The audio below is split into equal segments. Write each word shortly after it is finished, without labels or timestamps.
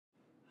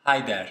Hi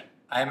there,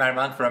 I'm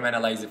Erman from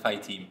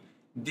Analyzify team.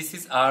 This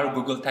is our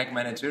Google Tag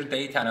Manager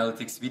Data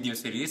Analytics video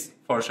series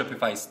for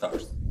Shopify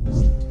stores.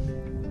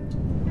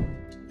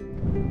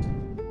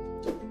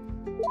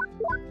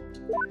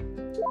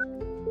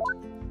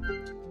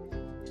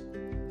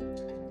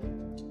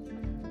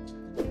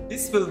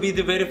 This will be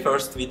the very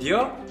first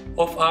video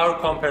of our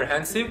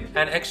comprehensive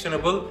and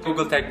actionable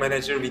Google Tag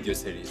Manager video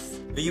series.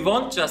 We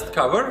won't just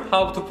cover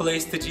how to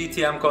place the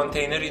GTM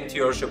container into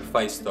your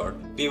Shopify store.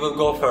 We will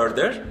go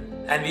further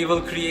and we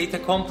will create a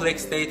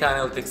complex data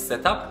analytics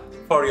setup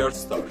for your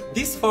store.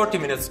 This 40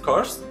 minutes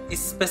course is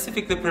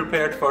specifically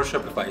prepared for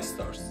Shopify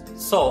stores.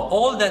 So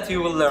all that you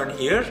will learn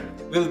here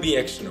will be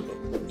actionable.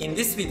 In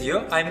this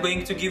video, I'm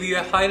going to give you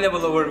a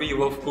high-level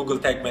overview of Google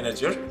Tag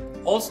Manager,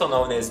 also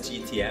known as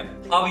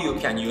GTM, how you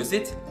can use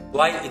it,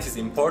 why it is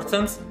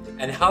important,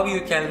 and how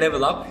you can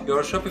level up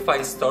your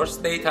Shopify store's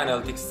data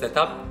analytics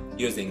setup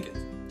using it.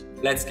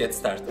 Let's get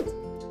started.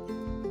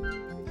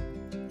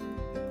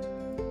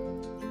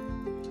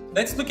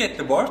 Let's look at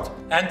the board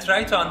and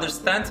try to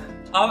understand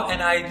how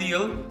an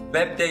ideal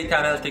web data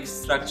analytics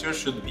structure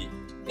should be.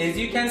 As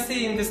you can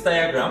see in this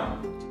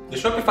diagram, the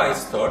Shopify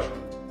store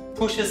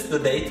pushes the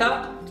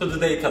data to the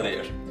data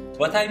layer.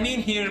 What I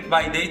mean here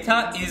by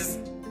data is,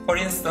 for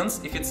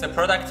instance, if it's a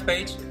product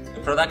page,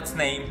 the product's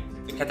name,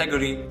 the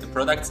category, the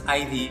product's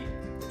ID,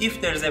 if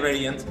there's a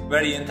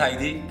variant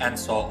ID, and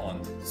so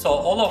on. So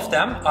all of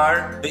them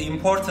are the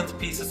important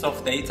pieces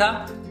of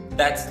data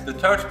that the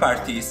third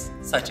parties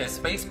such as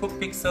Facebook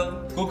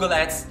Pixel, Google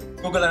Ads,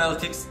 Google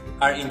Analytics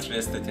are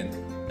interested in.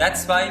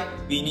 That's why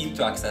we need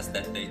to access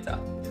that data.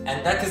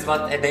 And that is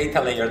what a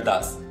data layer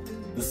does.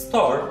 The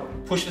store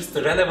pushes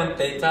the relevant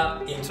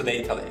data into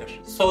data layer.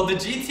 So the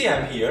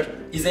GTM here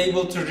is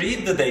able to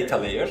read the data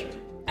layer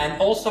and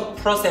also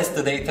process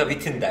the data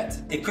within that.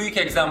 A quick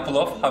example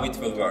of how it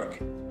will work.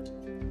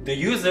 The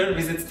user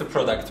visits the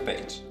product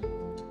page.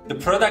 The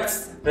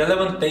product's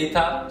relevant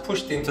data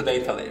pushed into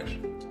data layer.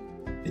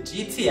 The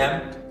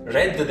GTM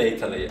read the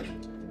data layer,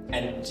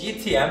 and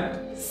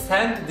GTM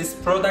sent this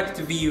product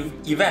view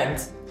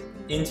event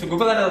into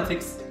Google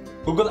Analytics,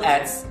 Google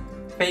Ads,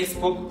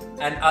 Facebook,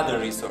 and other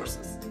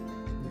resources.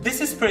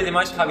 This is pretty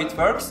much how it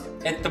works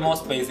at the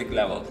most basic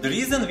level. The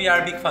reason we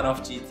are a big fan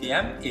of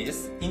GTM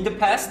is, in the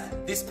past,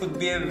 this could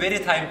be a very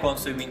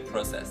time-consuming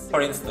process.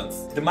 For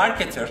instance, the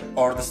marketer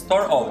or the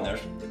store owner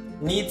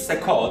needs a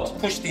code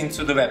pushed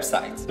into the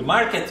website. The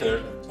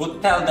marketer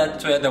would tell that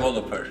to a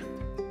developer.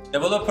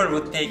 Developer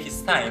would take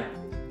his time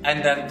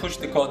and then push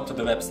the code to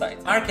the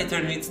website.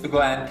 Marketer needs to go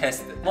and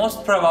test it.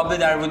 Most probably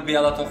there would be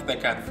a lot of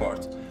back and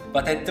forth.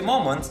 But at the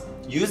moment,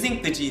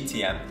 using the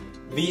GTM,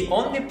 we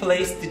only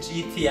place the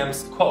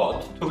GTM's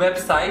code to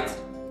website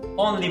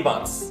only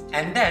once.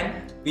 And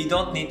then we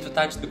don't need to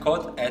touch the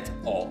code at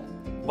all.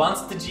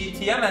 Once the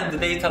GTM and the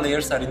data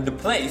layers are in the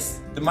place,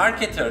 the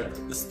marketer,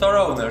 the store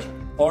owner,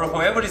 or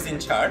whoever is in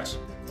charge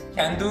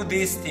can do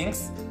these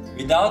things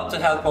without the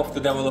help of the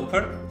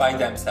developer by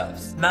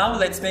themselves. Now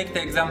let's make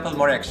the example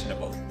more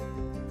actionable.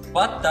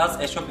 What does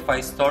a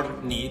Shopify store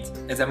need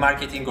as a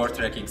marketing or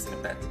tracking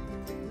snippet?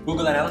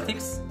 Google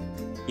Analytics,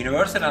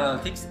 Universal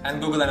Analytics, and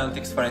Google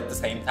Analytics for at the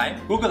same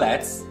time, Google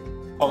Ads,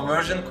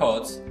 conversion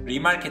codes,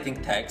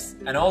 remarketing tags,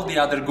 and all the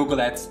other Google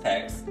Ads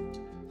tags,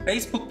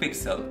 Facebook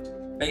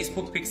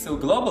Pixel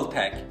Global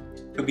tag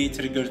to be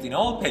triggered in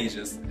all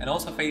pages, and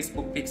also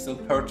Facebook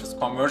Pixel Purchase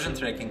Conversion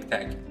Tracking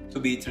tag to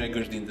be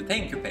triggered in the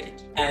thank you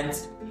page, and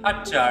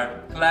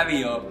Hotjar,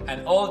 Klaviyo,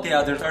 and all the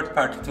other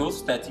third-party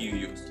tools that you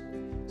use.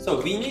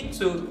 So we need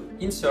to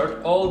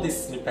insert all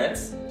these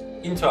snippets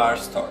into our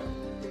store.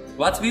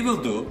 What we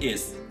will do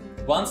is,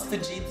 once the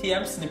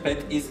GTM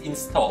snippet is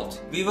installed,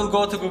 we will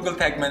go to Google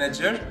Tag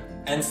Manager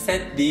and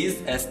set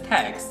these as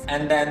tags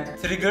and then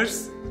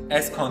triggers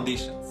as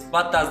conditions.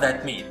 What does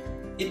that mean?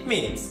 It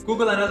means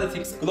Google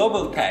Analytics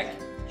Global tag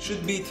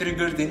should be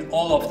triggered in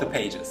all of the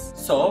pages.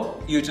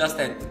 So you just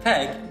add the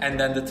tag and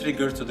then the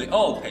trigger to the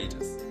all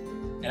pages.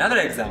 Another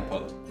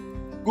example,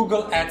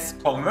 Google Ads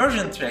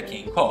conversion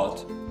tracking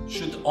code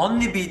should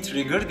only be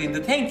triggered in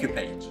the thank you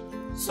page.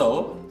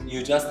 So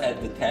you just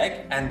add the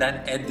tag and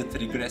then add the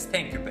trigger as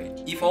thank you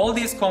page. If all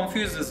this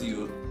confuses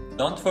you,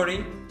 don't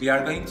worry, we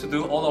are going to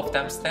do all of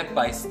them step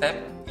by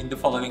step in the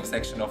following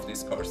section of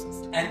these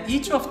courses. And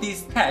each of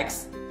these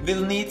tags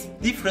will need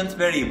different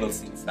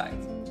variables inside.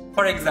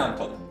 For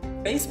example,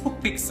 Facebook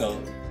Pixel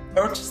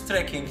purchase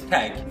tracking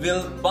tag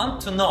will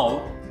want to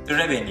know the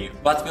revenue.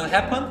 What will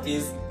happen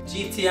is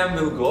GTM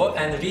will go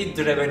and read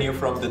the revenue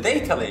from the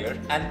data layer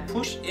and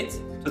push it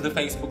to the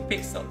Facebook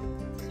Pixel.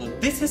 So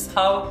this is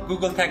how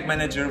Google Tag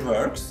Manager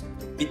works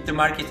with the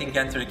marketing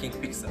and tracking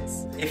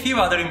pixels. A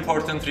few other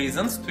important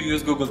reasons to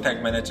use Google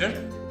Tag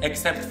Manager,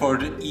 except for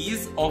the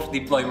ease of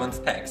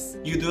deployment tags.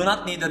 You do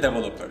not need a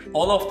developer.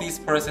 All of these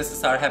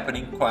processes are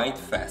happening quite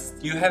fast.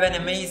 You have an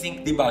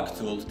amazing debug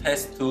tool,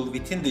 test tool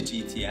within the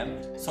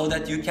GTM, so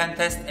that you can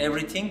test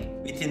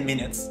everything within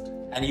minutes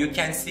and you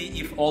can see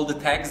if all the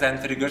tags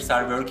and triggers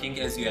are working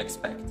as you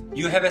expect.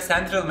 You have a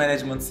central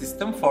management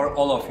system for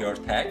all of your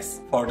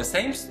tags, for the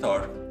same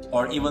store,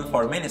 or even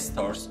for many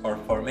stores or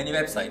for many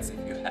websites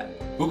if you have.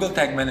 Google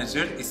Tag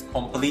Manager is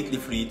completely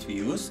free to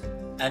use,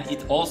 and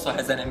it also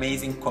has an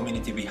amazing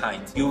community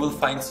behind. You will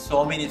find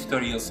so many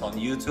tutorials on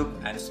YouTube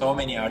and so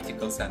many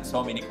articles and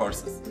so many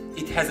courses.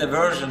 It has a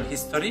version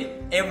history.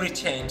 Every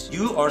change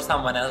you or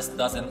someone else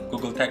does in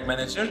Google Tag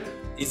Manager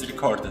is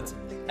recorded.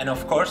 And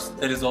of course,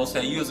 there is also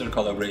a user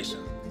collaboration.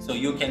 So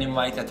you can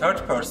invite a third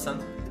person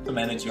to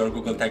manage your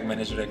Google Tag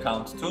Manager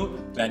account too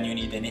when you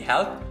need any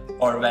help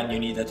or when you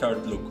need a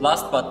third look.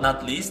 Last but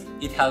not least,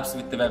 it helps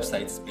with the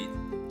website speed.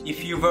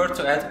 If you were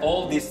to add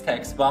all these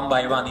tags one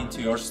by one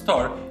into your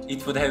store,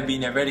 it would have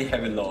been a very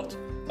heavy load.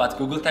 But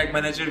Google Tag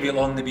Manager will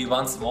only be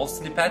one small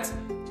snippet,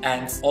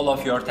 and all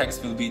of your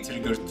tags will be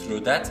triggered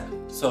through that,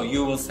 so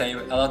you will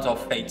save a lot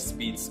of fake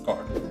speed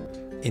score.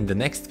 In the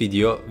next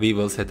video, we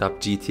will set up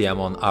GTM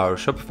on our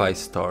Shopify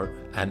store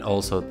and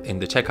also in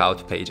the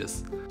checkout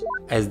pages.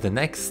 As the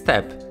next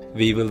step,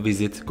 we will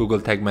visit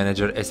Google Tag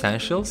Manager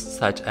Essentials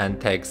such as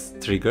tags,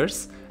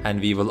 triggers, and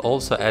we will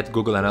also add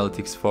Google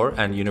Analytics 4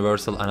 and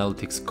Universal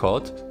Analytics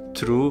Code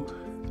through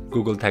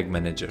Google Tag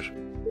Manager.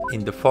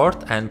 In the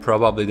fourth and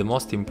probably the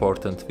most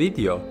important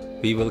video,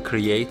 we will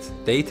create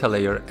data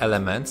layer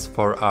elements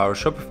for our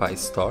Shopify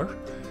store,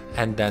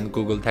 and then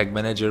Google Tag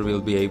Manager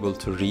will be able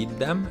to read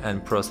them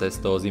and process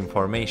those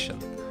information.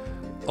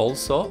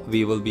 Also,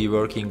 we will be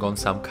working on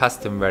some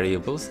custom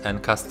variables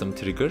and custom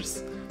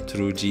triggers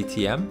through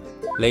GTM.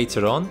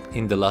 Later on,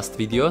 in the last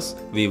videos,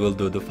 we will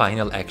do the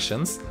final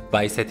actions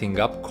by setting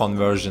up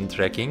conversion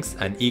trackings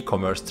and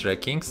e-commerce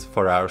trackings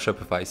for our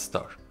Shopify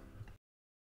store.